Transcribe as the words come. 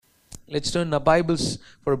Let's turn our Bibles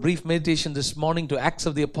for a brief meditation this morning to Acts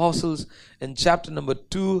of the Apostles in chapter number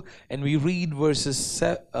 2, and we read verses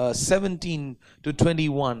 17 to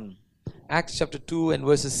 21. Acts chapter 2 and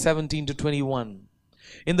verses 17 to 21.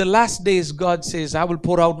 In the last days, God says, I will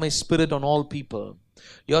pour out my spirit on all people.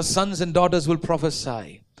 Your sons and daughters will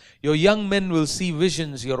prophesy. Your young men will see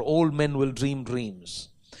visions. Your old men will dream dreams.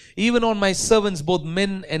 Even on my servants, both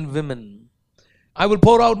men and women, I will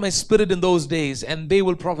pour out my spirit in those days, and they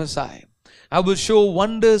will prophesy. I will show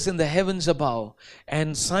wonders in the heavens above,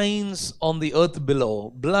 and signs on the earth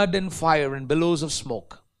below, blood and fire and billows of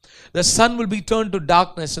smoke. The sun will be turned to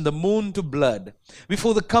darkness and the moon to blood,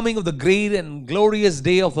 before the coming of the great and glorious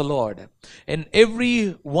day of the Lord. And every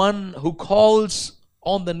one who calls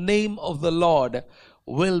on the name of the Lord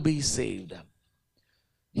will be saved.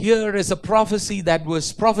 Here is a prophecy that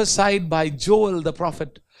was prophesied by Joel the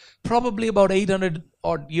prophet, probably about 800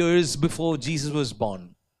 odd years before Jesus was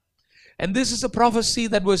born. And this is a prophecy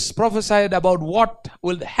that was prophesied about what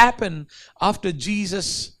will happen after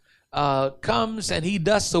Jesus comes and he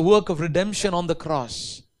does the work of redemption on the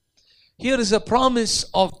cross. Here is a promise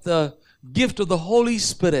of the gift of the Holy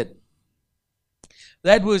Spirit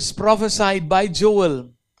that was prophesied by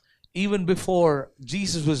Joel even before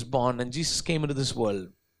Jesus was born and Jesus came into this world.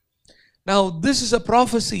 Now, this is a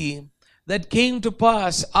prophecy that came to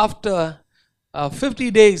pass after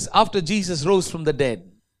 50 days after Jesus rose from the dead.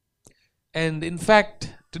 And in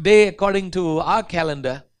fact, today, according to our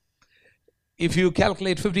calendar, if you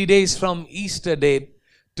calculate 50 days from Easter date,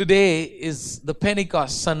 today is the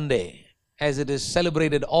Pentecost Sunday, as it is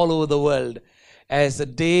celebrated all over the world as the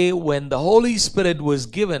day when the Holy Spirit was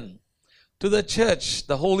given to the church.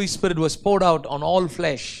 The Holy Spirit was poured out on all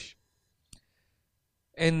flesh.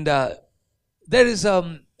 And there is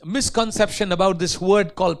a misconception about this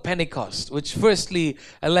word called Pentecost, which firstly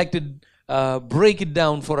I'd like to break it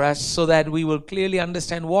down for us so that we will clearly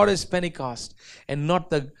understand what is Pentecost and not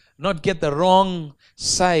get the wrong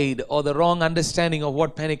side or the wrong understanding of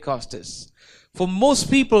what Pentecost is. For most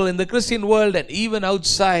people in the Christian world and even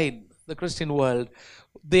outside the Christian world,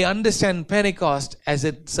 they understand Pentecost as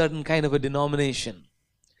a certain kind of a denomination.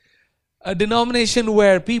 A denomination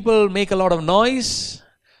where people make a lot of noise.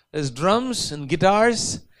 There's drums and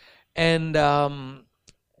guitars, and there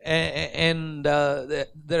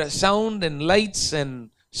are sound and lights and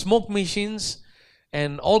smoke machines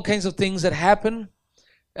and all kinds of things that happen.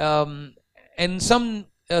 And some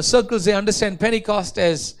circles, they understand Pentecost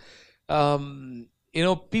as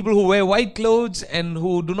people who wear white clothes and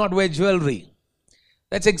who do not wear jewelry.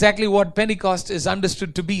 That's exactly what Pentecost is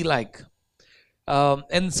understood to be like.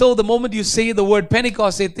 And so the moment you say the word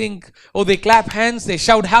Pentecost, they think, oh, they clap hands, they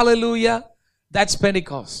shout hallelujah. That's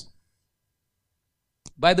Pentecost.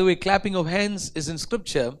 By the way, clapping of hands is in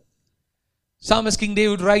scripture. Psalmist King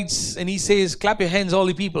David writes and he says, clap your hands, all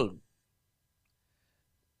you people.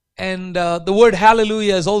 And the word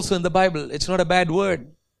hallelujah is also in the Bible. It's not a bad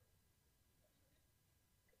word.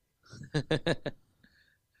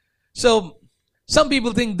 So some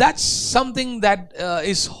people think that's something that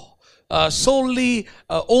is solely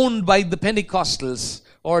owned by the Pentecostals,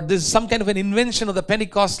 or this is some kind of an invention of the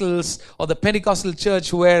Pentecostals or the Pentecostal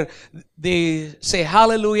church where they say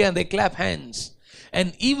hallelujah and they clap hands.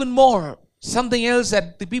 And even more, something else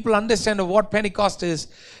that the people understand of what Pentecost is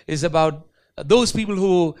about those people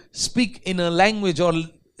who speak in a language, or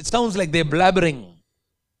it sounds like they're blabbering.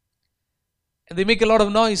 And they make a lot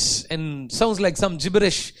of noise and sounds like some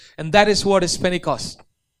gibberish, and that is what is Pentecost.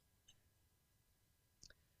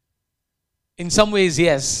 In some ways,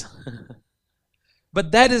 yes. But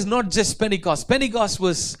that is not just Pentecost. Pentecost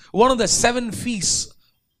was one of the 7 feasts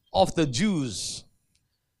of the Jews.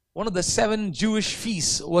 One of the 7 Jewish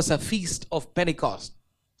feasts was a feast of Pentecost.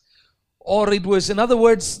 Or it was, in other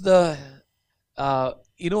words, after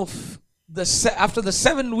the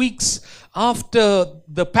 7 weeks after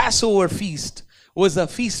the Passover feast was the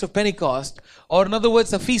feast of Pentecost. Or in other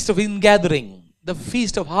words, the feast of ingathering, the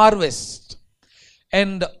feast of harvest.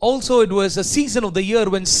 And also it was a season of the year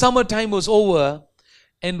when summertime was over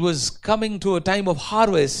and was coming to a time of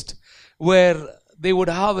harvest where they would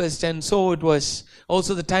harvest. And so it was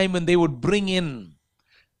also the time when they would bring in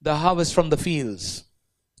the harvest from the fields.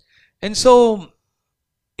 And so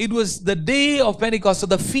it was the day of Pentecost, or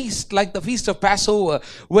the feast, like the feast of Passover,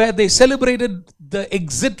 where they celebrated the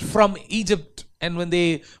exit from Egypt. And when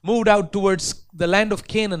they moved out towards the land of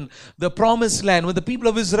Canaan, the promised land, when the people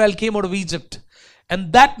of Israel came out of Egypt.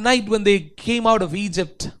 And that night when they came out of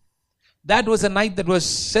Egypt, that was a night that was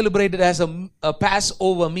celebrated as a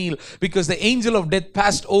Passover meal, because the angel of death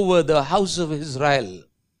passed over the house of Israel.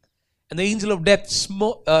 And the angel of death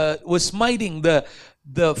was smiting the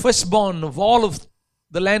the firstborn of all of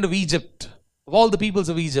the land of Egypt, of all the peoples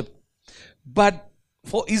of Egypt. But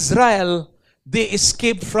for Israel, they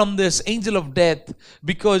escaped from this angel of death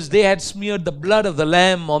because they had smeared the blood of the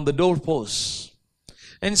lamb on the doorposts.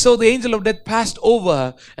 And so the angel of death passed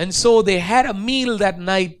over, and so they had a meal that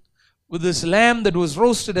night with this lamb that was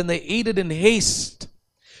roasted, and they ate it in haste,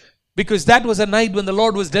 because that was a night when the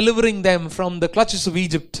Lord was delivering them from the clutches of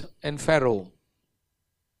Egypt and Pharaoh.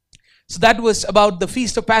 So that was about the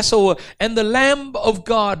feast of Passover. And the Lamb of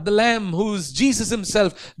God, the Lamb who's Jesus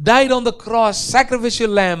himself, died on the cross, sacrificial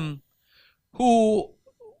Lamb, who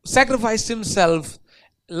sacrificed himself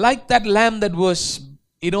like that lamb that was,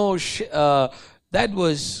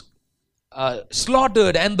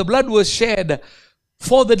 slaughtered, and the blood was shed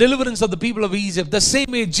for the deliverance of the people of Egypt. The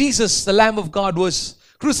same way Jesus, the Lamb of God, was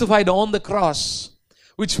crucified on the cross,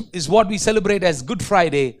 which is what we celebrate as Good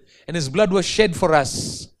Friday, and his blood was shed for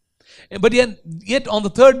us. But yet on the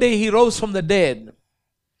third day he rose from the dead.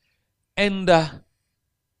 And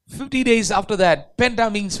 50 days after that,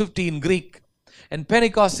 Penta means 50 in Greek, and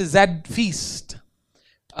Pentecost is that feast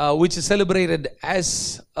which is celebrated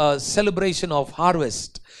as a celebration of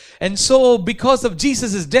harvest. And so because of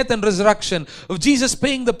Jesus' death and resurrection, of Jesus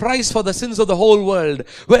paying the price for the sins of the whole world,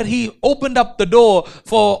 where he opened up the door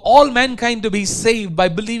for all mankind to be saved by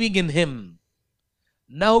believing in him,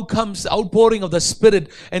 now comes the outpouring of the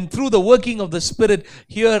Spirit, and through the working of the Spirit,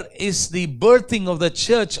 here is the birthing of the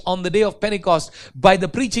church on the day of Pentecost by the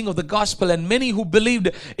preaching of the gospel. And many who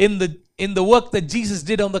believed in the work that Jesus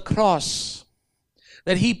did on the cross,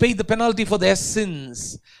 that he paid the penalty for their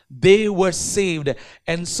sins, they were saved.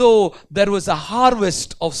 And so there was a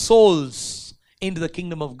harvest of souls into the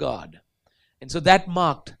kingdom of God. And so that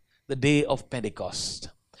marked the day of Pentecost.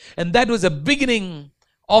 And that was the beginning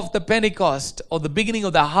of the Pentecost, or the beginning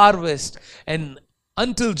of the harvest. And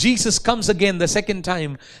until Jesus comes again the second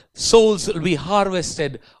time, souls will be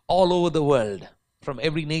harvested all over the world, from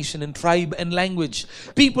every nation and tribe and language.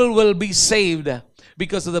 People will be saved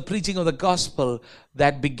because of the preaching of the gospel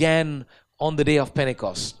that began on the day of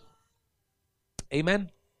Pentecost. Amen.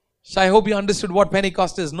 So I hope you understood what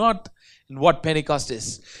Pentecost is not and what Pentecost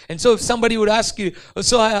is. And so if somebody would ask you,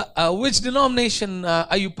 which denomination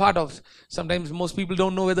are you part of? Sometimes most people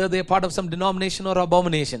don't know whether they're part of some denomination or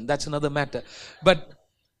abomination. That's another matter. But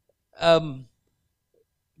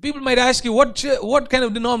people might ask you, what kind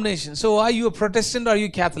of denomination? So are you a Protestant or are you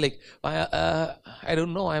Catholic? I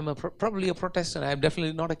don't know. I'm probably a Protestant. I'm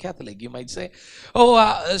definitely not a Catholic, you might say.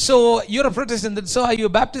 So you're a Protestant. So are you a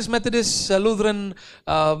Baptist, Methodist, Lutheran,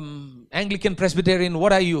 Anglican, Presbyterian?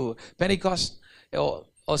 What are you? Pentecost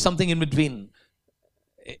or something in between?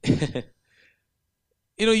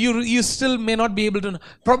 You still may not be able to know.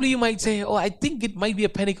 Probably you might say, I think it might be a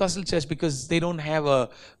Pentecostal church because they don't have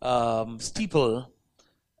a steeple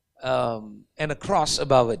and a cross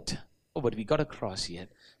above it. But we got a cross here.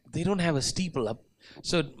 They don't have a steeple up.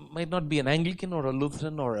 So it might not be an Anglican or a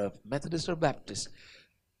Lutheran or a Methodist or Baptist.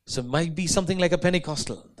 So it might be something like a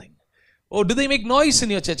Pentecostal thing. Do they make noise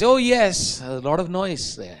in your church? Yes, a lot of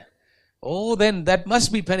noise there. Then that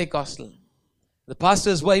must be Pentecostal. The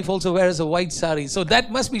pastor's wife also wears a white sari. So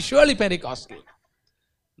that must be surely Pentecostal.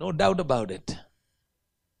 No doubt about it.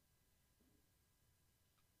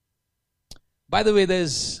 By the way,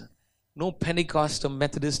 there's no Pentecost or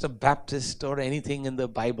Methodist or Baptist or anything in the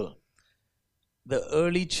Bible. The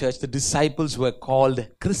early church, the disciples were called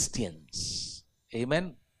Christians.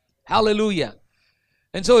 Amen. Hallelujah.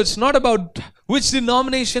 And so it's not about which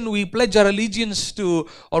denomination we pledge our allegiance to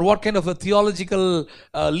or what kind of a theological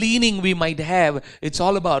leaning we might have. It's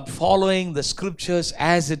all about following the scriptures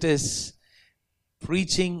as it is,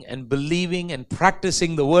 preaching and believing and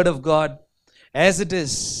practicing the word of God as it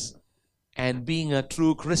is, and being a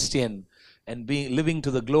true Christian and living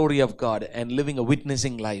to the glory of God and living a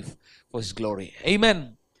witnessing life for his glory.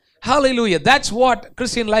 Amen. Hallelujah. That's what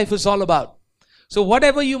Christian life is all about. So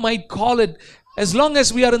whatever you might call it, as long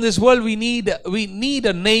as we are in this world, we need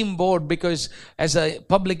a name board, because as a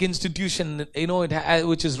public institution,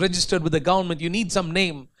 which is registered with the government, you need some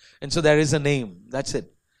name. And so there is a name. That's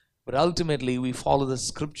it. But ultimately, we follow the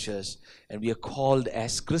scriptures, and we are called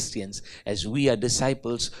as Christians, as we are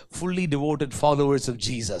disciples, fully devoted followers of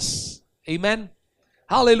Jesus. Amen.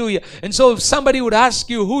 Hallelujah. And so if somebody would ask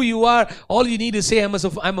you who you are, all you need to say,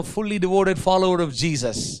 I'm a fully devoted follower of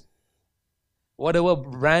Jesus. Whatever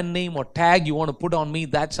brand name or tag you want to put on me,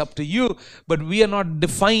 that's up to you. But we are not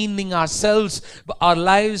defining ourselves, our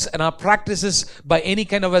lives and our practices by any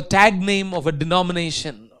kind of a tag name of a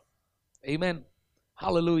denomination. Amen.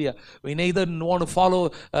 Hallelujah. We neither want to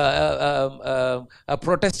follow a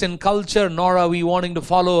Protestant culture, nor are we wanting to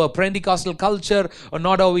follow a Pentecostal culture, or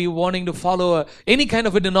not are we wanting to follow any kind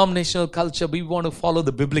of a denominational culture. We want to follow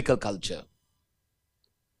the biblical culture.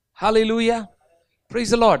 Hallelujah. Praise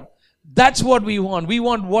the Lord. That's what we want. We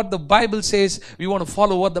want what the Bible says. We want to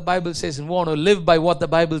follow what the Bible says, and we want to live by what the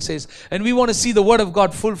Bible says. And we want to see the Word of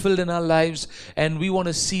God fulfilled in our lives, and we want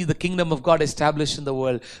to see the kingdom of God established in the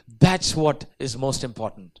world. That's what is most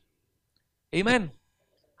important. Amen.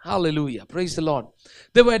 Hallelujah. Praise the Lord.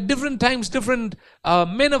 There were at different times different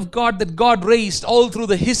men of God that God raised all through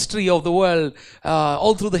the history of the world,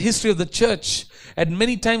 all through the history of the church, and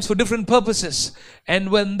many times for different purposes. And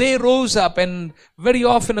when they rose up, and very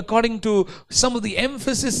often according to some of the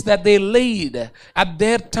emphasis that they laid at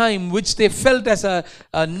their time, which they felt as a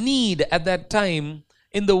need at that time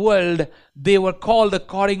in the world, they were called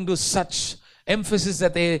according to such emphasis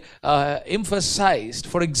that they emphasized.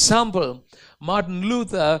 For example, Martin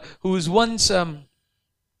Luther, who was once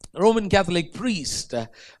Roman Catholic priest,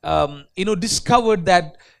 discovered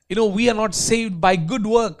that, we are not saved by good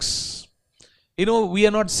works. We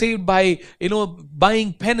are not saved by,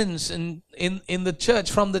 buying penance in the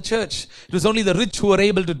church, from the church. It was only the rich who were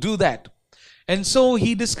able to do that. And so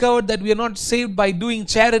he discovered that we are not saved by doing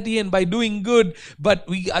charity and by doing good, but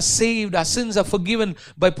we are saved, our sins are forgiven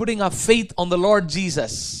by putting our faith on the Lord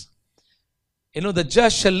Jesus. The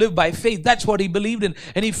just shall live by faith. That's what he believed in.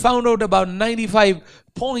 And he found out about 95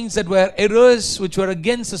 points that were errors, which were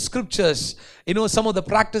against the scriptures. Some of the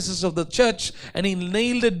practices of the church. And he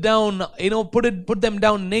nailed it down, put them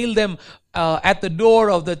down, nailed them at the door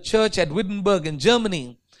of the church at Wittenberg in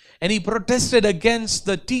Germany. And he protested against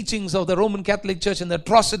the teachings of the Roman Catholic Church and the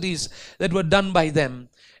atrocities that were done by them.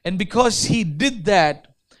 And because he did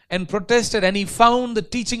that and protested, and he found the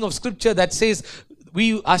teaching of scripture that says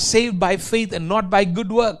we are saved by faith and not by good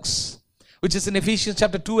works, which is in Ephesians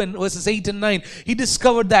chapter 2 and verses 8 and 9. He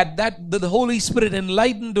discovered that the Holy Spirit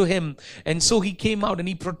enlightened to him. And so he came out and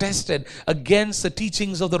he protested against the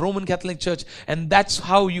teachings of the Roman Catholic Church. And that's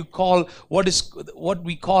how you call what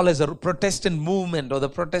we call as a Protestant movement, or the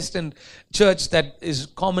Protestant church that is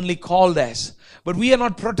commonly called as. But we are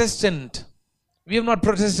not Protestant. We have not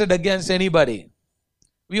protested against anybody.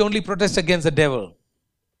 We only protest against the devil.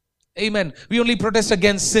 Amen. We only protest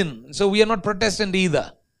against sin. So we are not Protestant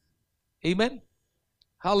either. Amen.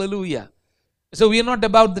 Hallelujah. So we are not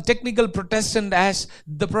about the technical Protestant as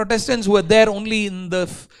the Protestants were there only in the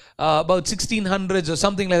about 1600s or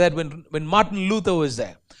something like that, when Martin Luther was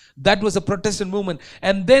there. That was a Protestant movement.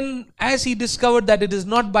 And then as he discovered that it is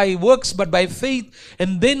not by works but by faith,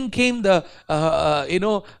 and then came the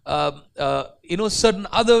certain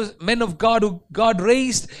other men of God who God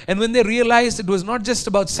raised. And when they realized it was not just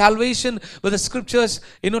about salvation, but the scriptures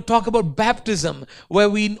talk about baptism, where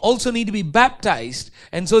we also need to be baptized.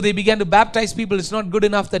 And so they began to baptize people. It's not good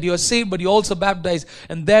enough that you are saved, but you also baptize.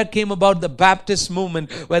 And there came about the Baptist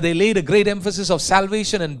movement, where they laid a great emphasis of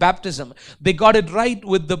salvation and baptism. They got it right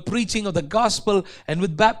with the preaching of the gospel and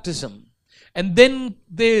with baptism. And then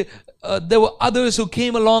there were others who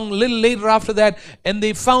came along a little later after that, and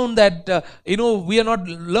they found that we are not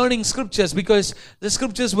learning scriptures, because the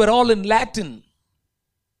scriptures were all in Latin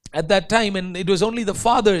at that time, and it was only the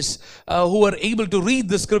fathers who were able to read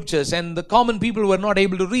the scriptures, and the common people were not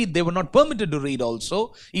able to read. They were not permitted to read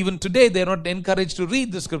also. Even today they are not encouraged to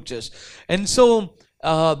read the scriptures. And so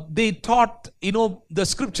they taught the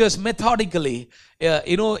scriptures methodically,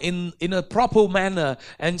 in a proper manner.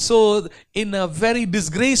 And so in a very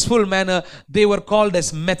disgraceful manner, they were called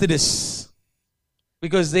as Methodists,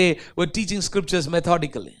 because they were teaching scriptures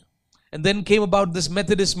methodically. And then came about this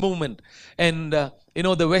Methodist movement, and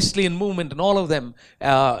the Wesleyan movement, and all of them,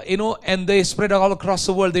 and they spread all across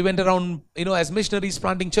the world. They went around, as missionaries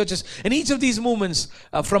planting churches. And each of these movements,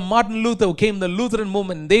 from Martin Luther came the Lutheran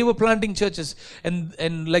movement. They were planting churches,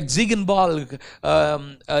 and like Ziegenbalg,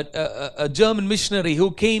 a German missionary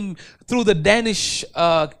who came through the Danish,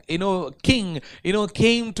 king,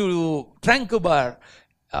 came to Tranquebar,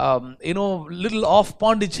 little off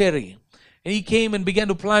Pondicherry. And he came and began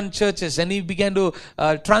to plant churches, and he began to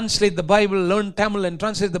translate the Bible, learn Tamil and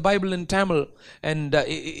translate the Bible in Tamil. And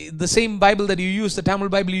the same Bible that you use, the Tamil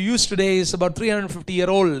Bible you use today, is about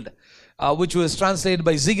 350-year-old, which was translated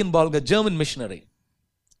by Ziegenbalg, a German missionary.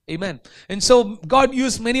 Amen. And so God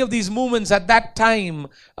used many of these movements at that time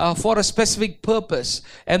for a specific purpose.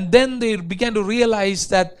 And then they began to realize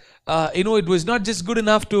that it was not just good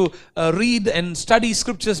enough to read and study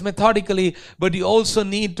scriptures methodically, but you also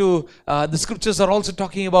need to, the scriptures are also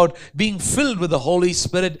talking about being filled with the Holy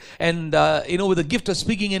Spirit and, with the gift of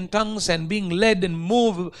speaking in tongues and being led and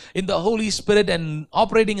moved in the Holy Spirit and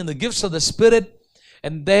operating in the gifts of the Spirit.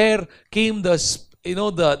 And there came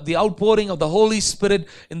the outpouring of the Holy Spirit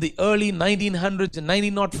in the early 1900s and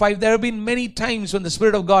 1905. There have been many times when the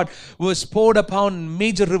Spirit of God was poured upon.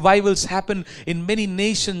 Major revivals happened in many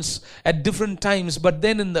nations at different times. But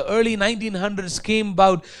then in the early 1900s came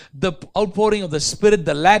about the outpouring of the Spirit,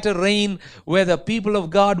 the latter rain, where the people of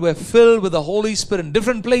God were filled with the Holy Spirit in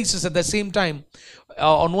different places at the same time.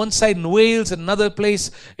 On one side in Wales, another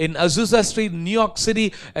place in Azusa Street in New York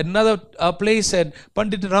City, another place at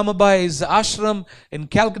Pandit Ramabai's ashram in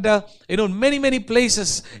Calcutta. Many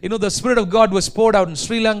places, the Spirit of God was poured out in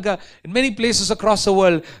Sri Lanka. In many places across the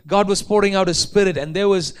world, God was pouring out His Spirit, and there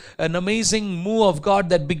was an amazing move of God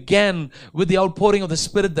that began with the outpouring of the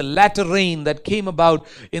Spirit, the latter rain that came about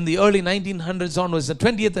in the early 1900s onwards. The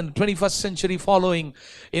 20th and 21st century following,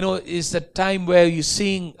 is the time where you're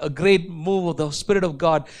seeing a great move of the Spirit of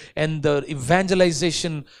God and the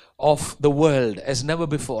evangelization of the world as never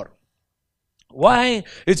before. Why?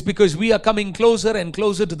 It's because we are coming closer and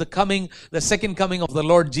closer to the second coming of the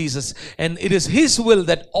Lord Jesus. And it is His will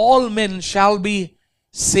that all men shall be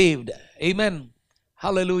saved. Amen.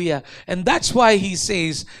 Hallelujah. And that's why He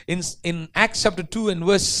says in Acts chapter 2 and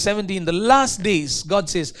verse 17, the last days, God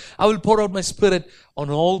says, I will pour out my Spirit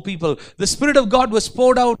on all people. The Spirit of God was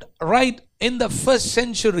poured out right in the first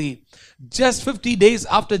century. Just 50 days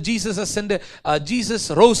after Jesus ascended, Jesus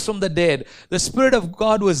rose from the dead. The Spirit of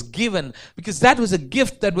God was given because that was a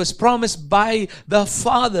gift that was promised by the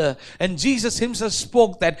Father. And Jesus Himself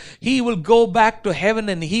spoke that He will go back to heaven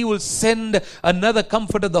and He will send another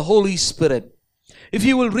Comforter, the Holy Spirit. If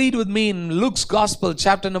you will read with me in Luke's Gospel,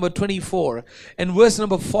 chapter number 24 and verse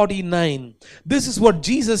number 49. This is what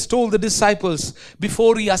Jesus told the disciples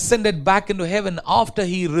before He ascended back into heaven after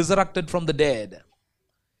He resurrected from the dead.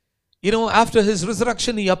 After His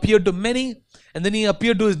resurrection, He appeared to many, and then He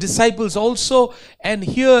appeared to His disciples also. And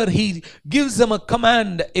here He gives them a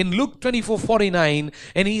command in Luke 24:49,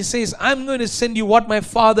 and He says, I'm going to send you what my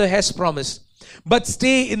Father has promised. But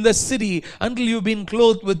stay in the city until you've been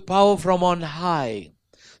clothed with power from on high.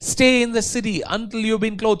 Stay in the city until you've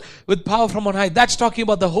been clothed with power from on high. That's talking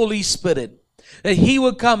about the Holy Spirit. That He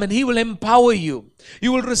will come and He will empower you.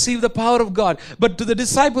 You will receive the power of God. But to the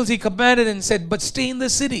disciples He commanded and said, but stay in the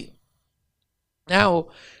city. Now,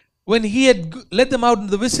 when He had led them out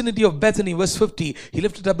into the vicinity of Bethany, verse 50, He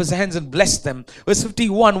lifted up His hands and blessed them. Verse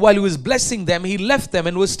 51, while He was blessing them, He left them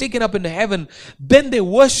and was taken up into heaven. Then they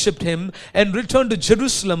worshipped Him and returned to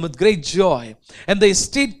Jerusalem with great joy. And they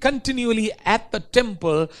stayed continually at the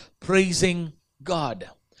temple praising God.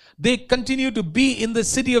 They continued to be in the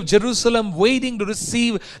city of Jerusalem waiting to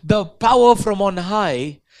receive the power from on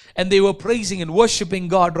high. And they were praising and worshipping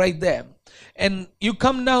God right there. And you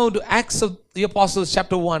come now to Acts of the Apostles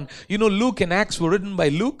chapter 1. Luke and Acts were written by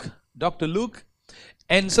Luke, Dr. Luke.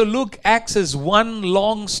 And so Luke, Acts is one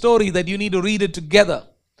long story that you need to read it together.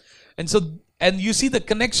 And you see the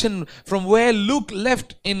connection from where Luke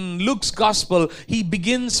left in Luke's Gospel. He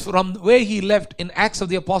begins from where he left in Acts of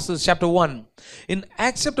the Apostles chapter 1. In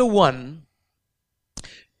Acts chapter 1,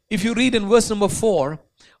 if you read in verse number 4,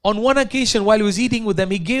 on one occasion, while He was eating with them,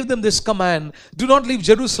 He gave them this command, do not leave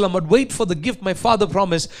Jerusalem, but wait for the gift my Father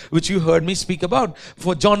promised, which you heard me speak about.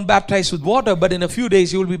 For John baptized with water, but in a few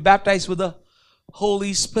days you will be baptized with the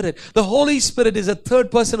Holy Spirit. The Holy Spirit is a third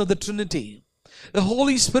person of the Trinity. The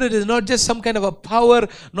Holy Spirit is not just some kind of a power,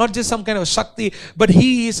 not just some kind of Shakti, but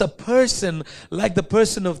He is a person like the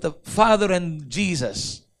person of the Father and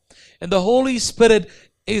Jesus. And the Holy Spirit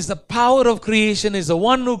is the power of creation, is the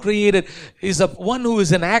one who created, is the one who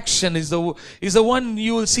is in action, is the one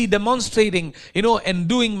you will see demonstrating, and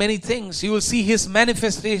doing many things. You will see His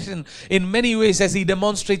manifestation in many ways as He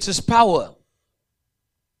demonstrates His power.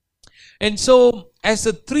 And so, as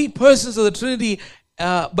the three persons of the Trinity,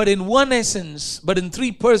 but in one essence, but in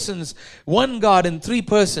three persons, one God in three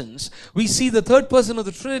persons, we see the third person of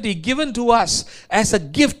the Trinity given to us as a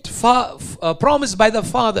gift promised by the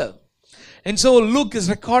Father. And so Luke is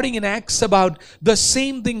recording in Acts about the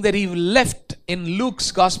same thing that he left in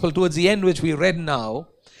Luke's Gospel towards the end, which we read now.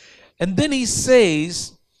 And then he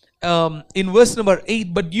says in verse number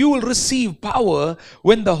 8, but you will receive power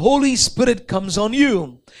when the Holy Spirit comes on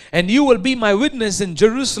you. And you will be my witness in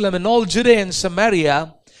Jerusalem and all Judea and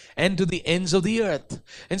Samaria and to the ends of the earth.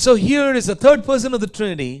 And so here is the third person of the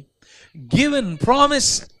Trinity given,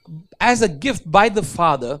 promised as a gift by the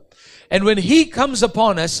Father. And when He comes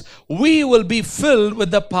upon us, we will be filled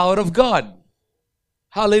with the power of God.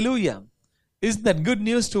 Hallelujah. Isn't that good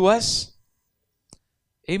news to us?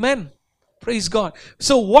 Amen. Praise God.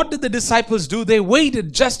 So what did the disciples do? They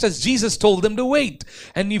waited just as Jesus told them to wait.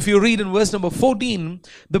 And if you read in verse number 14,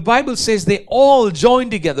 the Bible says they all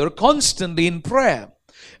joined together constantly in prayer,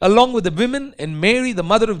 along with the women and Mary, the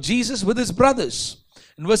mother of Jesus, with his brothers.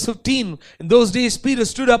 In verse 15, in those days Peter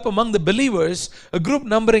stood up among the believers, a group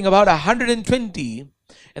numbering about 120,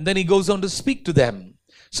 and then he goes on to speak to them.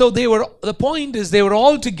 So the point is they were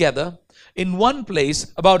all together in one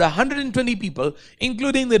place, about 120 people,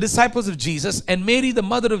 including the disciples of Jesus and Mary, the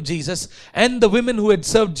mother of Jesus, and the women who had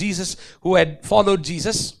served Jesus, who had followed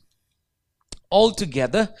Jesus, all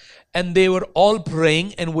together. And they were all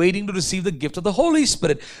praying and waiting to receive the gift of the Holy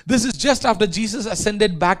Spirit. This is just after Jesus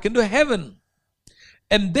ascended back into heaven.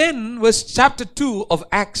 And then verse chapter 2 of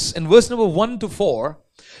Acts, and verse number 1 to 4,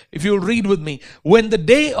 if you'll read with me. When the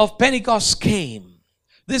day of Pentecost came,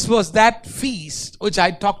 this was that feast which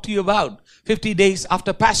I talked to you about, 50 days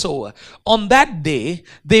after Passover. On that day,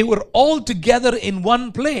 they were all together in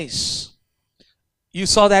one place. You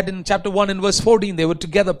saw that in chapter 1 and verse 14. They were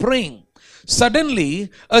together praying. Suddenly,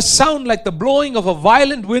 a sound like the blowing of a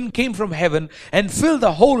violent wind came from heaven and filled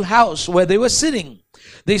the whole house where they were sitting.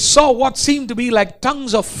 They saw what seemed to be like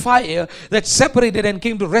tongues of fire that separated and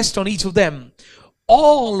came to rest on each of them.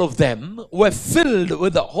 All of them were filled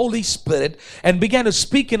with the Holy Spirit and began to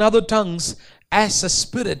speak in other tongues as the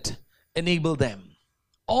Spirit enabled them.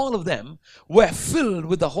 All of them were filled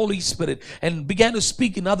with the Holy Spirit and began to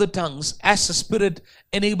speak in other tongues as the Spirit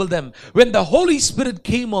enabled them. When the Holy Spirit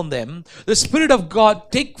came on them, the Spirit of God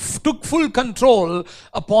took full control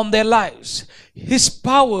upon their lives. His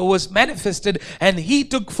power was manifested and He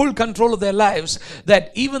took full control of their lives,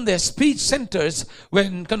 that even their speech centers were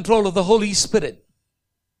in control of the Holy Spirit.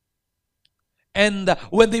 And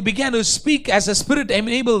when they began to speak as the Spirit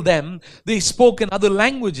enabled them, they spoke in other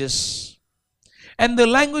languages. And the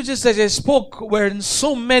languages that they spoke were in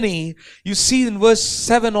so many, you see in verse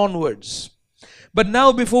 7 onwards. But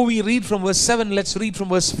now before we read from verse 7, let's read from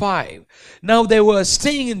verse 5. Now there were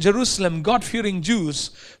staying in Jerusalem God-fearing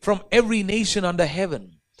Jews from every nation under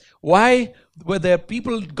heaven. Why were there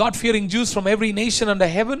people, God-fearing Jews from every nation under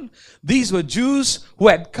heaven? These were Jews who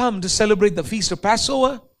had come to celebrate the feast of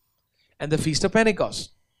Passover and the feast of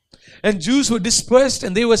Pentecost. And Jews were dispersed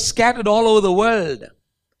and they were scattered all over the world.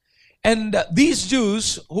 And these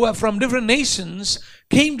Jews who are from different nations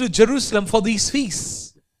came to Jerusalem for these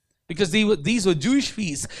feasts, because these were Jewish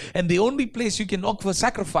feasts, and the only place you can offer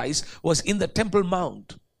sacrifice was in the Temple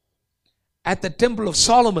Mount, at the Temple of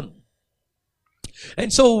Solomon.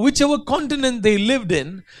 And so whichever continent they lived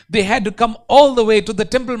in, they had to come all the way to the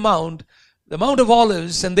Temple Mount, the Mount of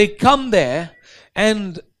Olives, and they come there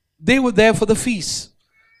and they were there for the feast.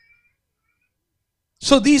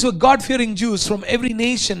 So these were God-fearing Jews from every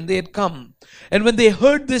nation. They had come. And when they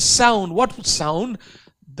heard this sound, what sound?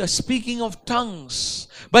 The speaking of tongues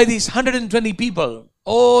by these 120 people.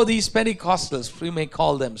 Oh, these Pentecostals, we may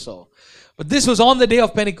call them so. But this was on the day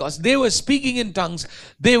of Pentecost. They were speaking in tongues.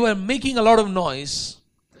 They were making a lot of noise,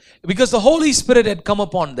 because the Holy Spirit had come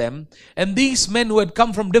upon them. And these men who had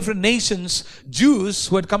come from different nations, Jews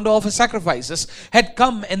who had come to offer sacrifices, had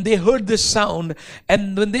come and they heard this sound.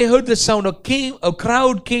 And when they heard this sound, a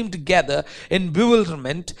crowd came together in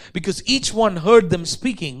bewilderment, because each one heard them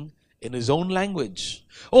speaking in his own language.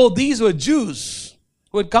 Oh, these were Jews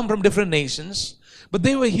who had come from different nations, but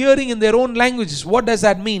they were hearing in their own languages. What does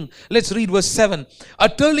that mean? Let's read verse 7.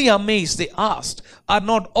 Utterly amazed, they asked, are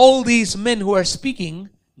not all these men who are speaking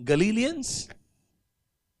Galileans?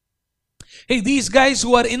 Hey, these guys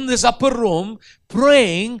who are in this upper room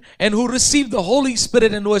praying and who received the Holy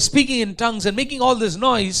Spirit and who are speaking in tongues and making all this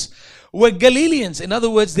noise were Galileans. In other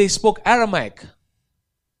words, they spoke Aramaic.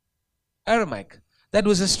 Aramaic. That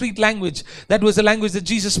was a street language. That was the language that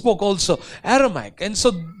Jesus spoke also. Aramaic. And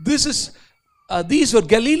so these were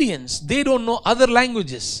Galileans. They don't know other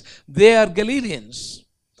languages. They are Galileans.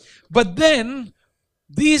 But then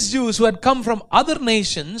these Jews who had come from other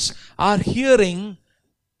nations are hearing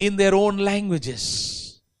in their own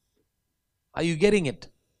languages. Are you getting it?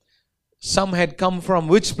 Some had come from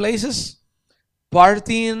which places?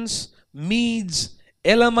 Parthians, Medes,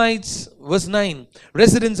 Elamites, verse 9.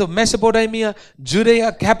 Residents of Mesopotamia,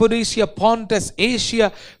 Judea, Cappadocia, Pontus,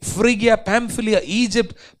 Asia, Phrygia, Pamphylia,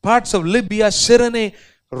 Egypt, parts of Libya, Cyrene,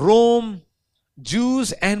 Rome,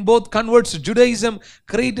 Jews and both converts to Judaism,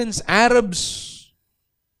 Cretans, Arabs.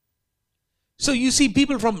 So you see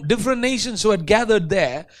people from different nations who had gathered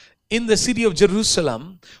there in the city of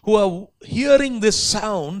Jerusalem who are hearing this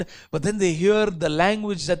sound, but then they hear the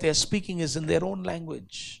language that they are speaking is in their own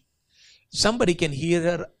language. Somebody can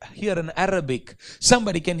hear an Arabic.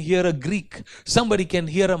 Somebody can hear a Greek. Somebody can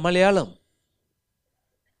hear a Malayalam.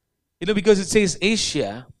 Because it says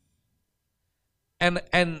Asia. And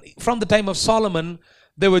from the time of Solomon,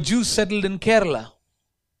 there were Jews settled in Kerala.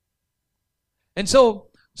 And so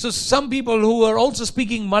some people who were also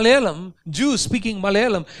speaking Malayalam, Jews speaking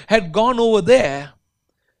Malayalam, had gone over there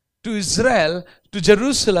to Israel, to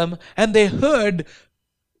Jerusalem, and they heard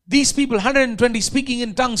these people, 120, speaking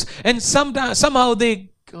in tongues, and somehow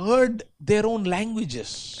they heard their own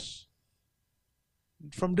languages.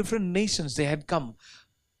 From different nations they had come.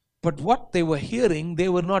 But what they were hearing, they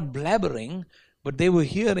were not blabbering, but they were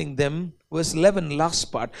hearing them, verse 11, last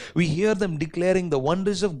part, we hear them declaring the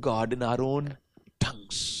wonders of God in our own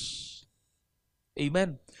tongues.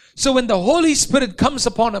 Amen. So when the Holy Spirit comes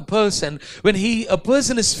upon a person, when a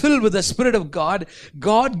person is filled with the Spirit of God,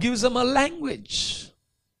 God gives them a language.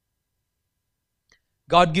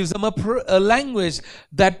 God gives them a language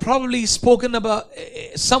that probably is spoken about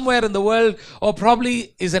somewhere in the world, or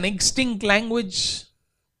probably is an extinct language.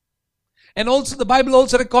 And also the Bible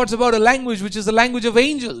also records about a language which is the language of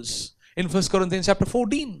angels in 1 Corinthians chapter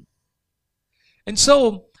 14. And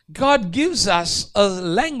so God gives us a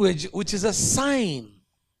language which is a sign.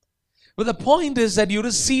 But the point is that you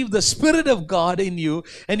receive the Spirit of God in you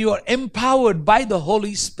and you are empowered by the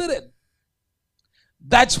Holy Spirit.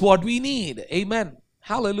 That's what we need. Amen.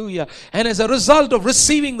 Hallelujah. And as a result of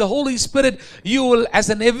receiving the Holy Spirit, you will, as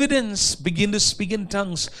an evidence, begin to speak in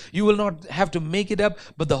tongues. You will not have to make it up,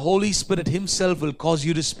 but the Holy Spirit Himself will cause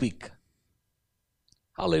you to speak.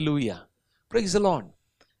 Hallelujah. Praise the Lord.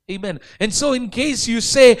 Amen. And so in case you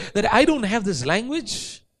say that I don't have this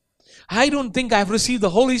language, I don't think I've received the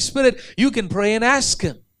Holy Spirit, you can pray and ask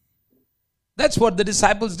Him. That's what the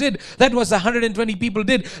disciples did. That was the 120 people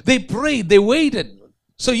did. They prayed, they waited.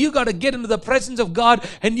 So you got to get into the presence of God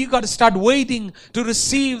and you got to start waiting to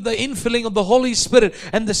receive the infilling of the Holy Spirit.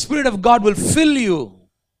 And the Spirit of God will fill you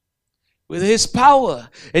with His power.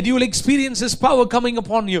 And you will experience His power coming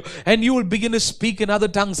upon you. And you will begin to speak in other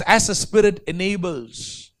tongues as the Spirit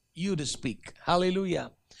enables you to speak.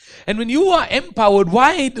 Hallelujah. And when you are empowered,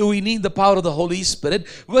 why do we need the power of the Holy Spirit?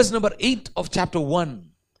 Verse number 8 of chapter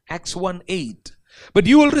 1. Acts 1:8. But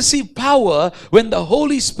you will receive power when the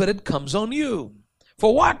Holy Spirit comes on you.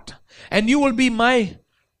 For what? And you will be my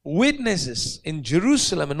witnesses in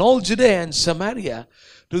Jerusalem and all Judea and Samaria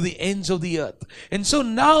to the ends of the earth. And so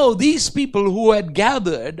now these people who had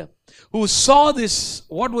gathered, who saw this,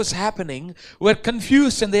 what was happening, were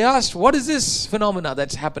confused and they asked, what is this phenomena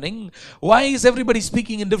that's happening? Why is everybody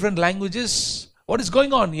speaking in different languages? What is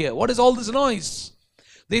going on here? What is all this noise?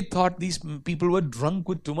 They thought these people were drunk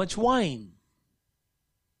with too much wine.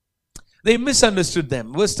 They misunderstood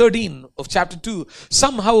them. Verse 13 of chapter 2,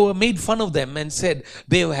 somehow made fun of them and said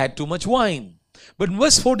they have had too much wine. But in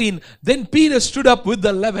verse 14, then Peter stood up with the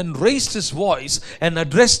 11, raised his voice and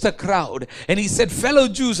addressed the crowd. And he said, fellow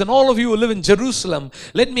Jews and all of you who live in Jerusalem,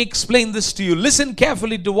 let me explain this to you. Listen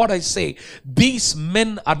carefully to what I say. These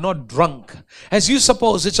men are not drunk. As you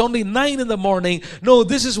suppose, it's only 9 in the morning. No,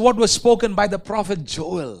 this is what was spoken by the prophet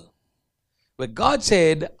Joel. Where God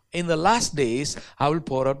said, in the last days, I will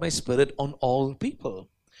pour out my Spirit on all people.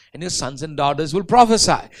 And your sons and daughters will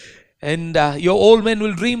prophesy. And your old men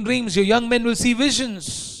will dream dreams. Your young men will see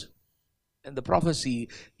visions. And the prophecy,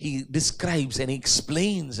 he describes and he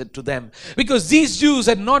explains it to them. Because these Jews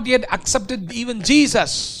had not yet accepted even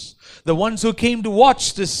Jesus. The ones who came to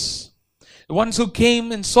watch this. The ones who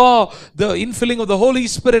came and saw the infilling of the Holy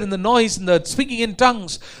Spirit and the noise and the speaking in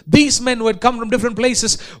tongues. These men who had come from different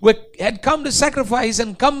places had come to sacrifice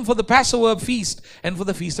and come for the Passover feast and for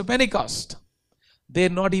the Feast of Pentecost. They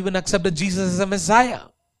had not even accepted Jesus as a Messiah.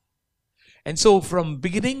 And so from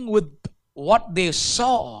beginning with what they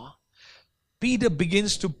saw, Peter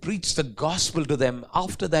begins to preach the gospel to them.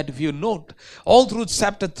 After that, if you note, all through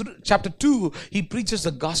chapter 2, he preaches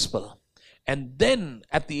the gospel. And then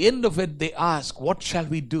at the end of it, they ask, what shall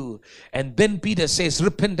we do? And then Peter says,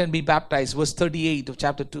 repent and be baptized. Verse 38 of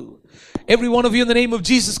chapter 2. Every one of you in the name of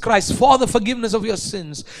Jesus Christ for the forgiveness of your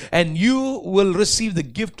sins. And you will receive the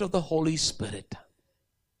gift of the Holy Spirit.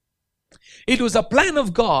 It was a plan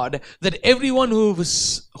of God that everyone who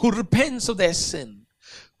repents of their sin,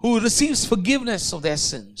 who receives forgiveness of their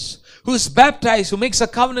sins, who is baptized, who makes a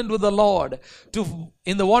covenant with the Lord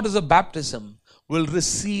in the waters of baptism, will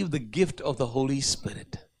receive the gift of the Holy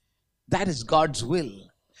Spirit. That is God's will.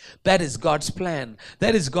 That is God's plan.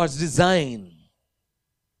 That is God's design.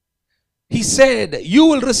 He said, you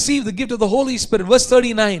will receive the gift of the Holy Spirit. Verse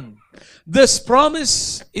 39. This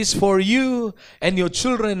promise is for you and your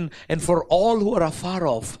children and for all who are afar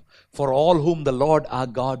off, for all whom the Lord our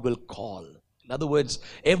God will call. In other words,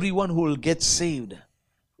 everyone who will get saved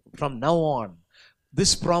from now on,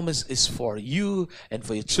 this promise is for you and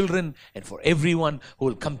for your children and for everyone who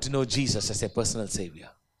will come to know Jesus as their personal Savior.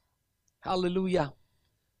 Hallelujah.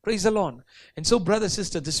 Praise the Lord. And so, brother,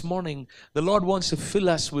 sister, this morning, the Lord wants to fill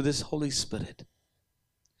us with His Holy Spirit.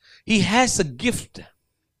 He has a gift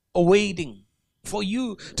awaiting for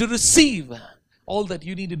you to receive. All that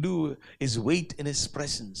you need to do is wait in His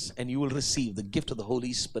presence, and you will receive the gift of the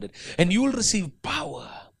Holy Spirit, and you will receive power.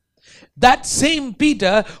 That same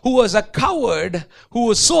Peter, who was a coward, who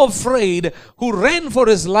was so afraid, who ran for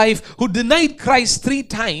his life, who denied Christ 3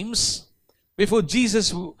 times before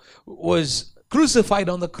Jesus was crucified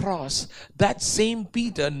on the cross, that same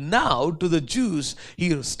Peter now to the Jews,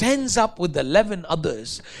 he stands up with the 11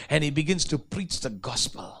 others and he begins to preach the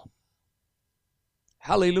gospel.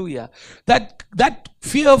 Hallelujah. That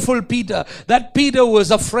fearful Peter, that Peter who was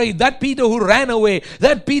afraid, that Peter who ran away,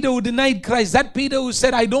 that Peter who denied Christ, that Peter who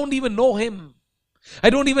said, I don't even know Him. I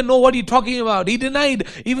don't even know what you're talking about. He denied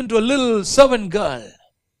even to a little servant girl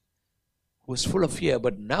who was full of fear,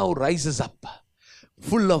 but now rises up,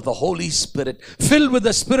 full of the Holy Spirit, filled with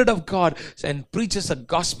the Spirit of God, and preaches the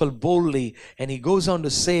gospel boldly. And he goes on to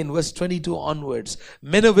say in verse 22 onwards,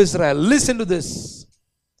 men of Israel, listen to this.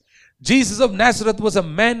 Jesus of Nazareth was a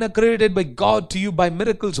man accredited by God to you by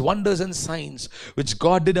miracles, wonders, and signs, which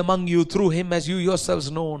God did among you through Him, as you yourselves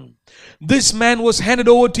know. This man was handed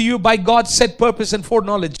over to you by God's set purpose and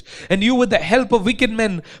foreknowledge, and you, with the help of wicked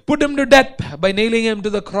men, put Him to death by nailing Him to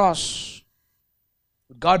the cross.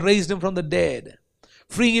 God raised Him from the dead,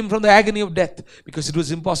 freeing Him from the agony of death, because it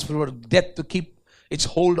was impossible for death to keep its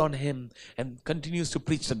hold on Him, and continues to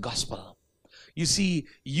preach the gospel. You see,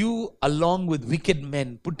 you along with wicked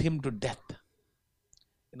men put Him to death.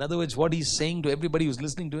 In other words, what He's saying to everybody who's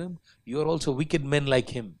listening to Him, you are also wicked men like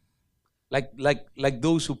Him. Like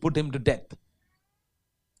those who put Him to death.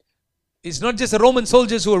 It's not just the Roman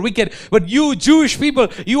soldiers who are wicked, but you Jewish people,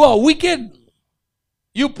 you are wicked.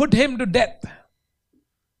 You put Him to death.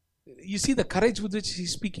 You see the courage with which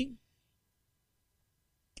He's speaking?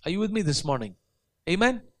 Are you with me this morning?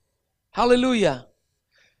 Amen? Hallelujah.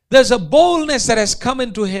 There's a boldness that has come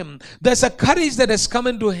into him. There's a courage that has come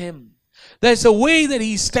into him. There's a way that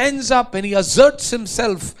he stands up and he asserts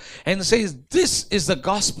himself and says, this is the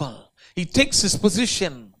gospel. He takes his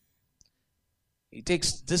position. He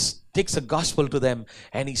takes the gospel to them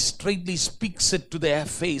and he straightly speaks it to their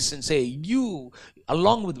face and say, you,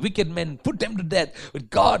 along with wicked men, put them to death, but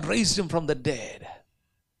God raised him from the dead.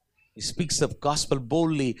 He speaks the gospel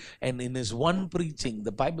boldly, and in his one preaching,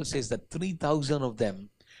 the Bible says that 3,000 of them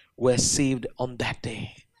were saved on that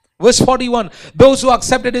day. Verse 41, those who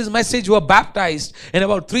accepted his message were baptized, and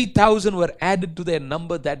about 3,000 were added to their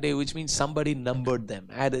number that day, which means somebody numbered them,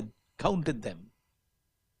 counted them.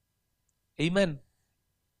 Amen.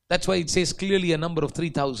 That's why it says clearly a number of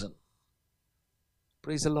 3,000.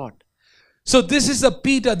 Praise the Lord. So this is the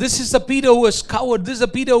Peter who was coward, this is the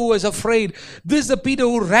Peter who was afraid, this is the Peter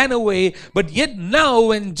who ran away, but yet now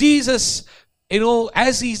when Jesus,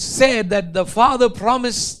 as he said that the Father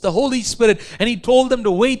promised the Holy Spirit and he told them to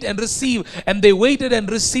wait and receive, and they waited and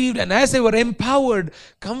received, and as they were empowered,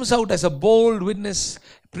 comes out as a bold witness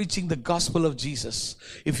preaching the gospel of Jesus.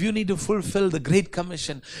 If you need to fulfill the Great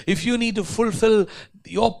Commission, if you need to fulfill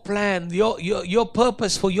your plan, your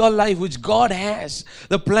purpose for your life, which God has,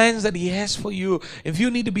 the plans that He has for you, if you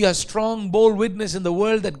need to be a strong, bold witness in the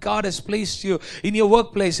world that God has placed you, in your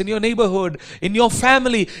workplace, in your neighborhood, in your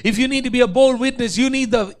family, if you need to be a bold witness, you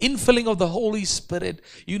need the infilling of the Holy Spirit.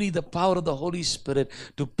 You need the power of the Holy Spirit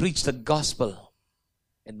to preach the gospel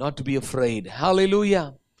and not to be afraid.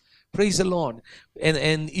 Hallelujah. Praise the Lord.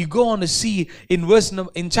 And you go on to see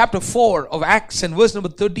in chapter 4 of Acts and verse number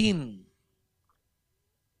 13.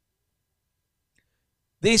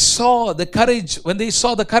 They saw the courage, when they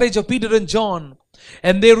saw the courage of Peter and John,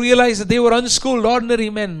 and they realized that they were unschooled, ordinary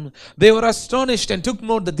men, they were astonished and took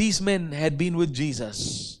note that these men had been with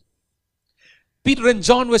Jesus. Peter and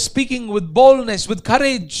John were speaking with boldness, with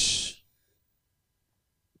courage.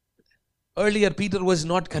 Earlier, Peter was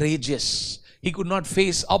not courageous. He could not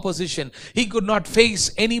face opposition. He could not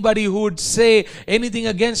face anybody who would say anything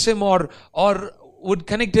against him or would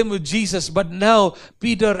connect him with Jesus. But now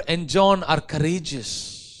Peter and John are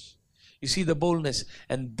courageous. You see the boldness.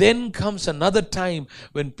 And then comes another time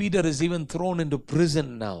when Peter is even thrown into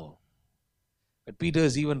prison now. But Peter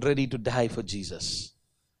is even ready to die for Jesus.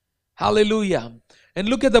 Hallelujah. And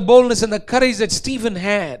look at the boldness and the courage that Stephen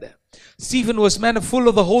had. Stephen was man full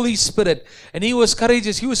of the Holy Spirit, and he was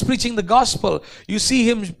courageous. He was preaching the gospel. You see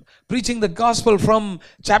him preaching the gospel from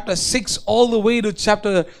chapter 6 all the way to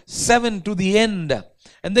chapter 7 to the end.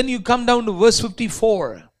 And then you come down to verse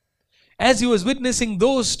 54. As he was witnessing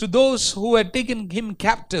to those who had taken him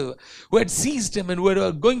captive, who had seized him and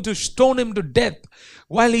were going to stone him to death,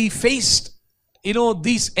 while he faced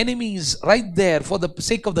these enemies right there for the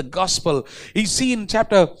sake of the gospel. You see in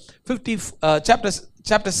chapter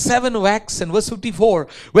 7 of Acts and verse 54,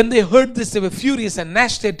 when they heard this, they were furious and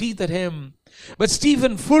gnashed their teeth at him. But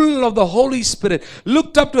Stephen, full of the Holy Spirit,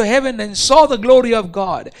 looked up to heaven and saw the glory of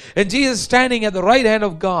God, and Jesus standing at the right hand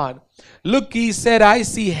of God. Look, he said, I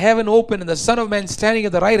see heaven open and the Son of Man standing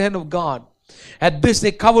at the right hand of God. At this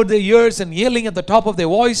they covered their ears, and yelling at the top of their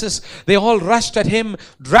voices, they all rushed at him,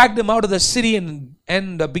 dragged him out of the city,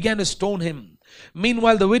 and began to stone him.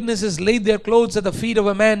 Meanwhile the witnesses laid their clothes at the feet of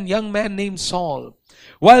a young man named Saul.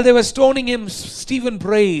 While they were stoning him, Stephen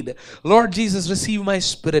prayed, Lord Jesus, receive my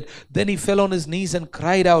spirit. Then he fell on his knees and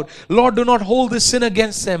cried out, Lord, do not hold this sin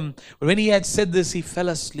against them. But when he had said this, he fell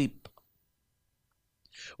asleep.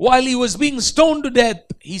 While he was being stoned to death,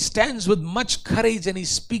 he stands with much courage and he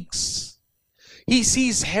speaks. He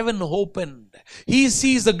sees heaven opened. He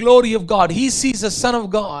sees the glory of God. He sees the Son of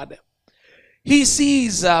God. He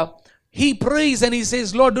prays and he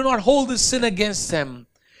says, Lord, do not hold this sin against them.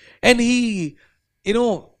 And he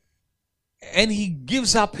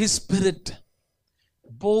gives up his spirit,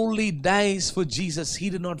 boldly dies for Jesus. He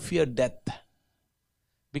did not fear death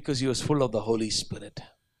because he was full of the Holy Spirit.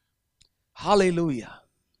 Hallelujah.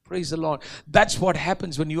 Praise the Lord. That's what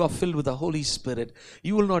happens when you are filled with the Holy Spirit.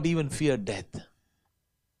 You will not even fear death.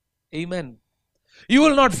 Amen. You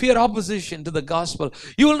will not fear opposition to the gospel.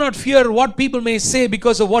 You will not fear what people may say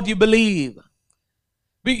because of what you believe.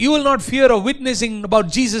 You will not fear of witnessing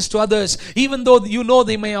about Jesus to others, even though you know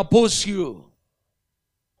they may oppose you.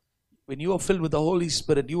 When you are filled with the Holy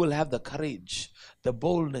Spirit, you will have the courage, the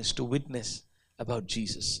boldness to witness about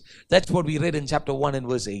Jesus. That's what we read in chapter 1 and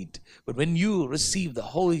verse 8. But when you receive the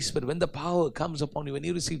Holy Spirit, when the power comes upon you, when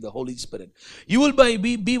you receive the Holy Spirit, you will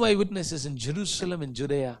be my witnesses in Jerusalem, in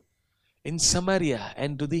Judea, in Samaria,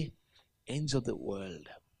 and to the ends of the world.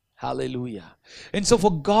 Hallelujah. And so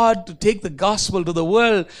for God to take the gospel to the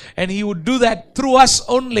world, and He would do that through us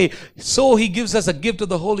only, so He gives us a gift of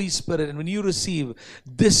the Holy Spirit. And when you receive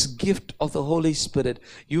this gift of the Holy Spirit,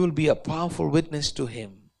 you will be a powerful witness to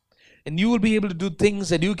Him. And you will be able to do things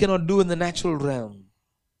that you cannot do in the natural realm.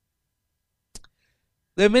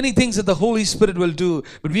 There are many things that the Holy Spirit will do,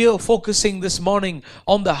 but we are focusing this morning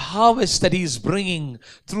on the harvest that He is bringing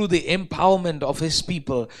through the empowerment of His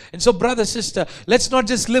people. And so, brother, sister, let's not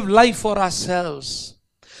just live life for ourselves.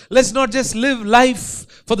 Let's not just live life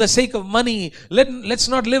for the sake of money. Let's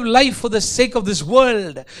not live life for the sake of this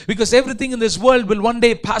world, because everything in this world will one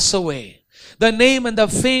day pass away. The name and the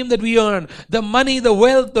fame that we earn, the money, the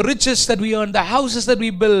wealth, the riches that we earn, the houses that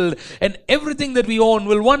we build, and everything that we own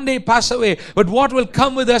will one day pass away. But what will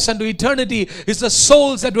come with us unto eternity is the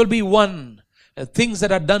souls that will be won. The things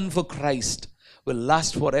that are done for Christ will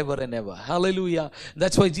last forever and ever. Hallelujah.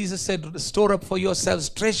 That's why Jesus said, store up for yourselves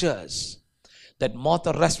treasures that moth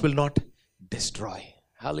or rust will not destroy.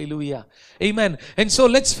 Hallelujah. Amen. And so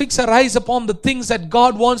let's fix our eyes upon the things that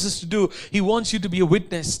God wants us to do. He wants you to be a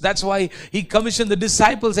witness. That's why He commissioned the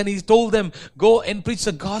disciples and He told them, go and preach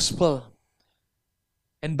the gospel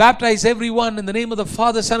and baptize everyone in the name of the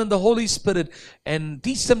Father, Son, and the Holy Spirit, and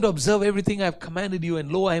teach them to observe everything I have commanded you,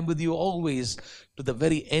 and lo, I am with you always to the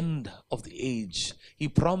very end of the age. He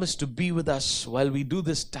promised to be with us while we do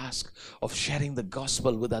this task of sharing the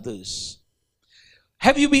gospel with others.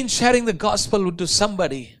 Have you been sharing the gospel to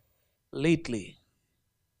somebody lately?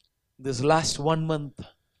 This last 1 month,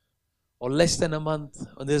 or less than a month,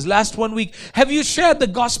 or this last 1 week, have you shared the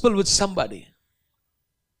gospel with somebody?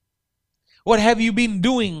 What have you been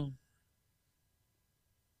doing?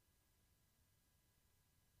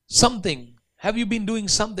 Something. Have you been doing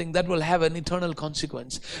something that will have an eternal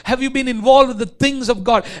consequence? Have you been involved with the things of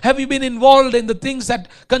God? Have you been involved in the things that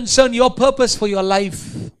concern your purpose for your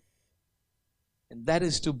life? And that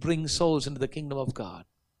is to bring souls into the kingdom of God.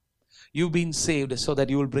 You've been saved so that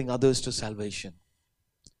you will bring others to salvation.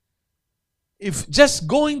 If just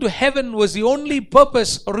going to heaven was the only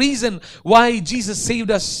purpose or reason why Jesus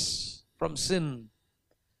saved us from sin,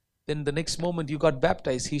 then the next moment you got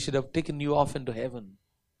baptized, He should have taken you off into heaven.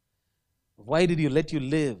 Why did He let you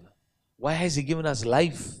live? Why has He given us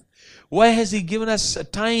life? Why has He given us a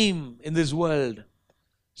time in this world?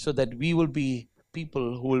 So that we will be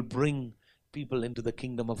people who will bring people into the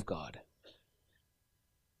kingdom of God.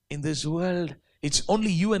 In this world, it's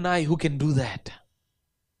only you and I who can do that.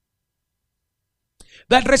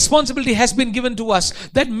 That responsibility has been given to us.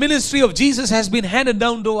 That ministry of Jesus has been handed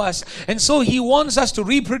down to us. And so He wants us to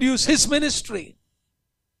reproduce His ministry.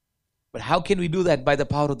 But how can we do that? By the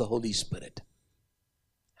power of the Holy Spirit.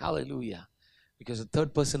 Hallelujah. Because the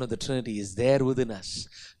third person of the Trinity is there within us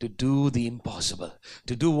to do the impossible,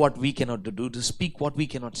 to do what we cannot do, to speak what we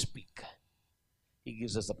cannot speak. He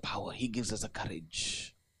gives us the power. He gives us the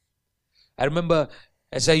courage. I remember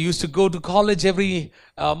as I used to go to college every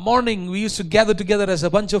morning, we used to gather together as a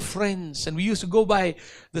bunch of friends, and we used to go by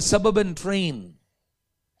the suburban train,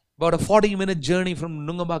 about a 40-minute journey from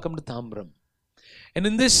Nungambakam to Thambram. And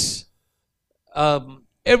in this,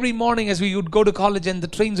 every morning as we would go to college, and the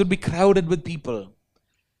trains would be crowded with people.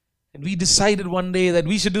 And we decided one day that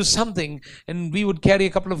we should do something, and we would carry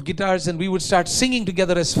a couple of guitars and we would start singing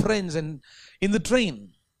together as friends and in the train.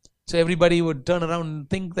 So everybody would turn around and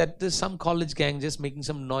think that there's some college gang just making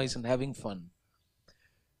some noise and having fun.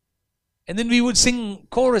 And then we would sing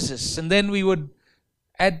choruses, and then we would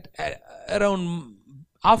around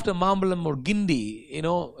after Mambalam or Gindi,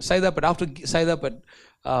 Saidapat, after Saidapat,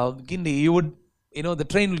 Gindi, the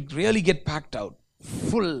train would really get packed out,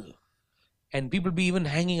 full. And people be even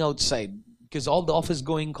hanging outside because all the office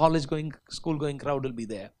going, college going, school going crowd will be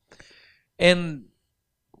there. And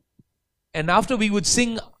after we would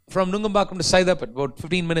sing from Nungambakam to Saidapat, about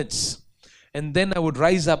 15 minutes. And then I would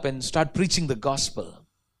rise up and start preaching the gospel.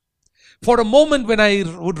 For a moment when I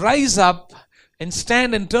would rise up and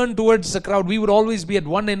stand and turn towards the crowd, we would always be at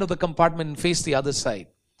one end of the compartment and face the other side.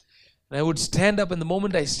 And I would stand up, and the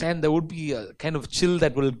moment I stand, there would be a kind of chill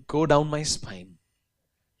that will go down my spine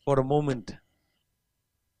for a moment.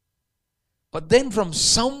 But then from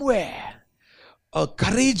somewhere, a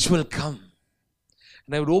courage will come.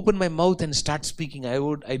 And I would open my mouth and start speaking. I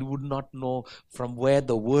would not know from where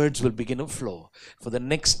the words will begin to flow. For the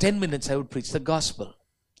next 10 minutes, I would preach the gospel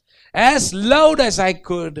as loud as I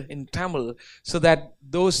could in Tamil, so that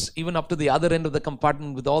those, even up to the other end of the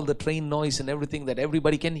compartment with all the train noise and everything, that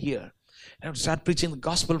everybody can hear. And I would start preaching the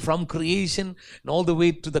gospel from creation and all the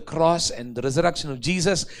way to the cross and the resurrection of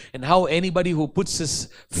Jesus, and how anybody who puts his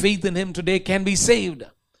faith in Him today can be saved.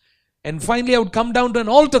 And finally, I would come down to an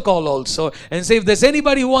altar call also and say, if there's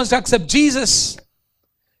anybody who wants to accept Jesus,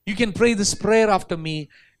 you can pray this prayer after me.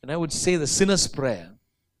 And I would say the sinner's prayer.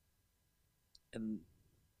 And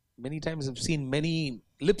many times I've seen many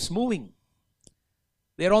lips moving.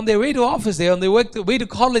 They're on their way to office, they're on their way to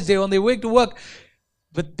college, they're on their way to work.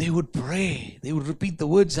 But they would pray. They would repeat the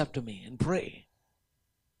words after me and pray.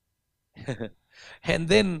 And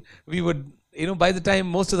then we would, by the time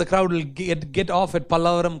most of the crowd will get off at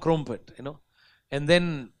Pallavaram Krompet, and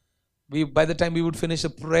then by the time we would finish a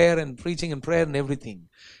prayer and preaching and prayer and everything,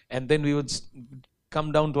 and then we would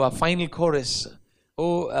come down to our final chorus.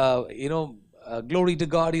 Glory to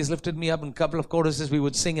God, He has lifted me up. In a couple of choruses we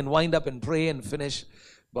would sing and wind up and pray and finish.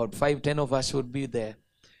 About 5-10 of us would be there.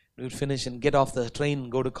 We would finish and get off the train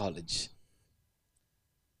and go to college.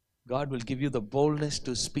 God will give you the boldness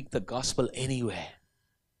to speak the gospel anywhere.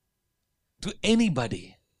 To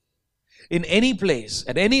anybody. In any place,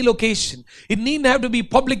 at any location. It needn't have to be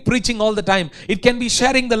public preaching all the time. It can be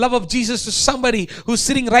sharing the love of Jesus to somebody who's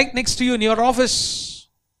sitting right next to you in your office.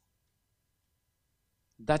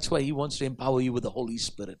 That's why He wants to empower you with the Holy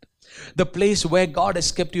Spirit. The place where God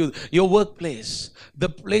has kept you, your workplace. The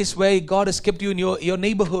place where God has kept you in your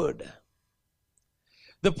neighborhood.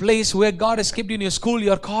 The place where God has kept you in your school,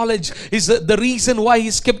 your college, is the reason why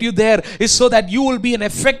He's kept you there is so that you will be an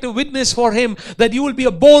effective witness for Him, that you will be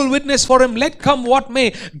a bold witness for Him. Let come what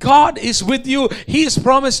may. God is with you. He has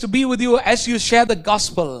promised to be with you as you share the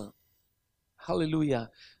gospel.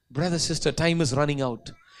 Hallelujah. Brother, sister, time is running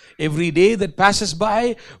out. Every day that passes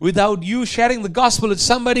by without you sharing the gospel with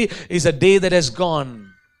somebody is a day that has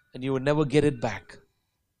gone, and you will never get it back.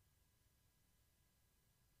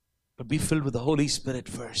 But be filled with the Holy Spirit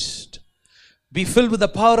first. Be filled with the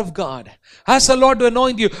power of God. Ask the Lord to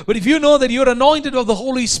anoint you. But if you know that you're anointed of the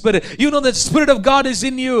Holy Spirit, you know that the Spirit of God is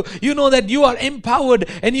in you, you know that you are empowered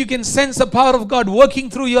and you can sense the power of God working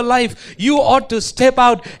through your life, you ought to step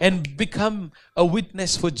out and become a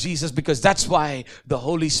witness for Jesus, because that's why the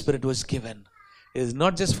Holy Spirit was given. It is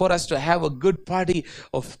not just for us to have a good party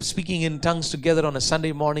of speaking in tongues together on a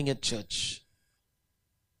Sunday morning at church.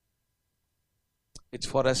 It's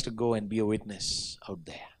for us to go and be a witness out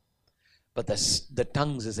there. But the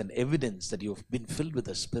tongues is an evidence that you've been filled with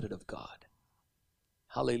the Spirit of God.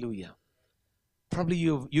 Hallelujah. Probably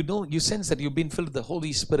you sense that you've been filled with the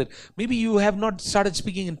Holy Spirit. Maybe you have not started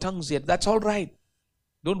speaking in tongues yet. That's all right.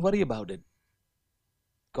 Don't worry about it.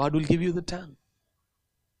 God will give you the tongue.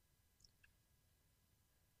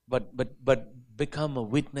 But become a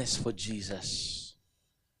witness for Jesus.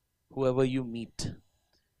 whoever you meet,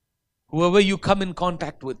 whoever you come in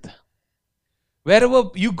contact with, wherever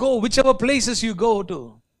you go, whichever places you go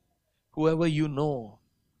to, whoever you know,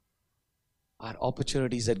 are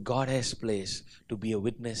opportunities that God has placed to be a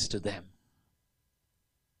witness to them.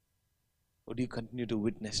 Would you continue to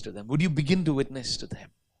witness to them? Would you begin to witness to them?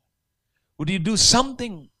 Would you do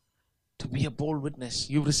something to be a bold witness?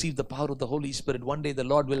 You've received the power of the Holy Spirit. One day the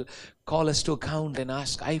Lord will call us to account and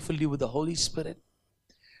ask, I filled you with the Holy Spirit.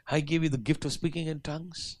 I gave you the gift of speaking in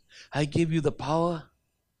tongues. I gave you the power.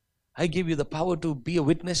 I gave you the power to be a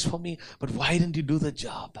witness for me. But why didn't you do the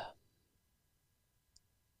job?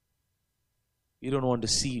 You don't want to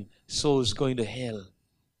see souls going to hell.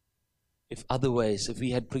 If otherwise, if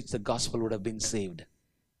we had preached the gospel, would have been saved.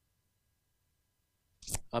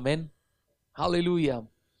 Amen. Hallelujah.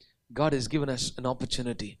 God has given us an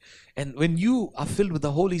opportunity. And when you are filled with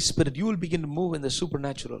the Holy Spirit, you will begin to move in the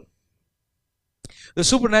supernatural. The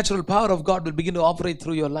supernatural power of God will begin to operate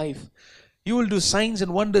through your life. You will do signs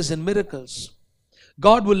and wonders and miracles.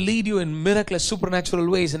 God will lead you in miraculous supernatural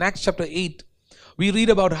ways. In Acts chapter 8, we read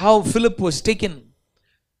about how Philip was taken,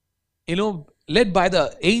 led by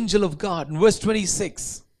the angel of God. In verse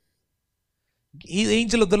 26, the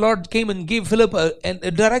angel of the Lord came and gave Philip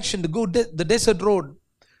a direction to go the desert road.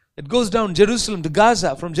 It goes down Jerusalem to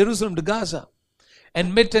Gaza, from Jerusalem to Gaza,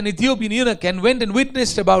 and met an Ethiopian eunuch and went and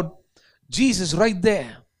witnessed about Jesus right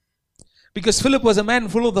there. Because Philip was a man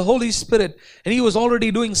full of the Holy Spirit, and he was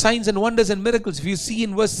already doing signs and wonders and miracles. If you see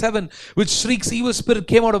in verse 7, which shrieks, evil spirit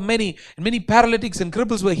came out of many, and many paralytics and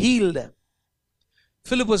cripples were healed.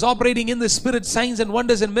 Philip was operating in the Spirit. Signs and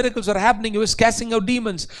wonders and miracles were happening. He was casting out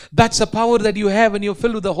demons. That's a power that you have when you're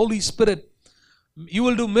filled with the Holy Spirit. You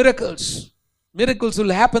will do miracles. Miracles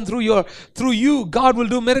will happen through you. God will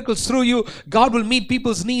do miracles through you. God will meet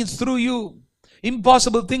people's needs through you.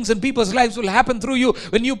 Impossible things in people's lives will happen through you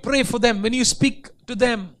when you pray for them, when you speak to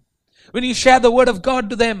them, when you share the word of God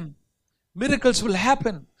to them. Miracles will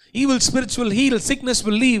happen. Evil spirits will heal. Sickness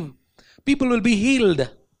will leave. People will be healed.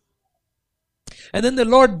 And then the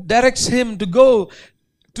Lord directs him to go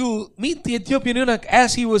to meet the Ethiopian eunuch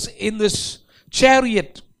as he was in this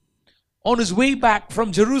chariot on his way back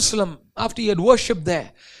from Jerusalem after he had worshipped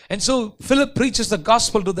there. And so Philip preaches the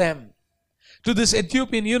gospel to them, to this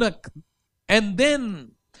Ethiopian eunuch. And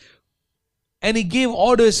he gave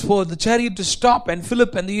orders for the chariot to stop, and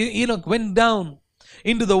Philip and the eunuch went down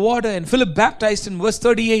into the water, and Philip baptized in verse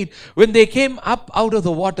 38. When they came up out of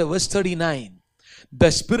the water, verse 39,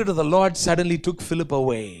 the Spirit of the Lord suddenly took Philip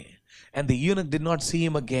away, and the eunuch did not see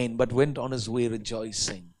him again, but went on his way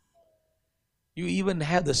rejoicing. You even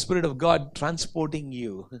have the Spirit of God transporting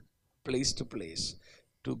you place to place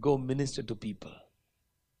to go minister to people.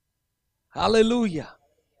 Hallelujah.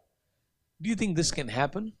 Do you think this can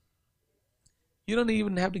happen? You don't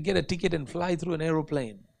even have to get a ticket and fly through an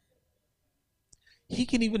aeroplane. He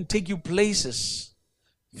can even take you places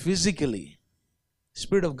physically.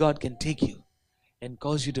 Spirit of God can take you and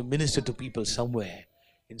cause you to minister to people somewhere,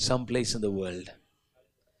 in some place in the world.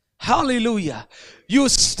 Hallelujah. You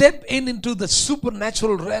step into the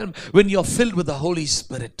supernatural realm when you're filled with the Holy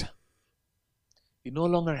Spirit. You no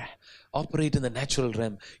longer operate in the natural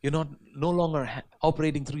realm. You're no longer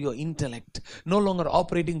operating through your intellect, no longer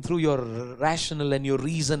operating through your rational and your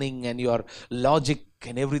reasoning and your logic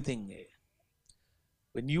and everything.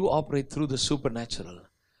 When you operate through the supernatural,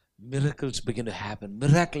 miracles begin to happen.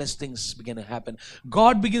 Miraculous things begin to happen.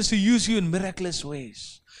 God begins to use you in miraculous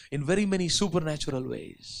ways, in very many supernatural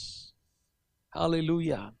ways.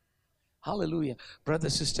 Hallelujah. Hallelujah. Brother,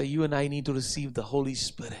 sister, you and I need to receive the Holy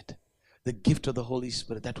Spirit. The gift of the Holy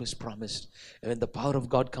Spirit that was promised. And when the power of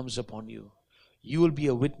God comes upon you, you will be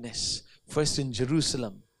a witness. First in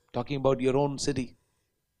Jerusalem, talking about your own city,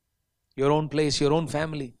 your own place, your own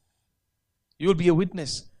family. You will be a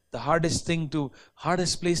witness. The hardest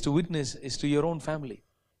place to witness is to your own family.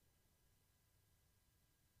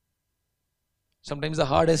 Sometimes the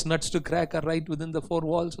hardest nuts to crack are right within the four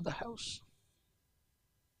walls of the house.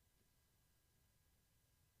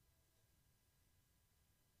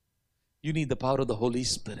 You need the power of the Holy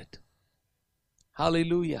Spirit.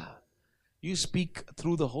 Hallelujah. You speak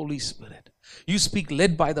through the Holy Spirit. You speak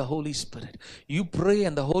led by the Holy Spirit. You pray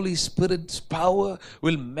and the Holy Spirit's power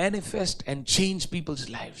will manifest and change people's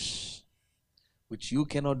lives, which you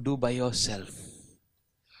cannot do by yourself.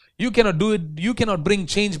 You cannot do it. You cannot bring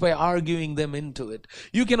change by arguing them into it.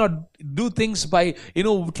 You cannot do things by,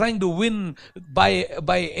 trying to win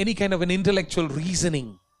by any kind of an intellectual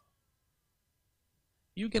reasoning.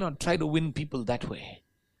 You cannot try to win people that way.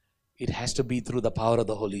 It has to be through the power of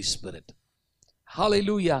the Holy Spirit.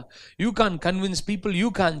 Hallelujah. You can't convince people.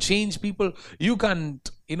 You can't change people. You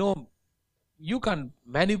can't, You know, you can't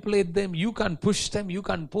manipulate them, you can't push them, you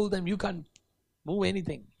can't pull them, you can't move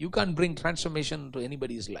anything. You can't bring transformation to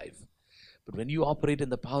anybody's life. But when you operate in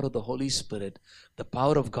the power of the Holy Spirit, the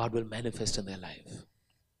power of God will manifest in their life.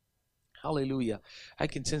 Hallelujah. I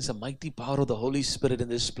can sense a mighty power of the Holy Spirit in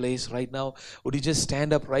this place right now. Would you just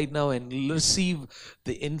stand up right now and receive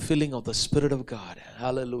the infilling of the Spirit of God?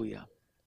 Hallelujah.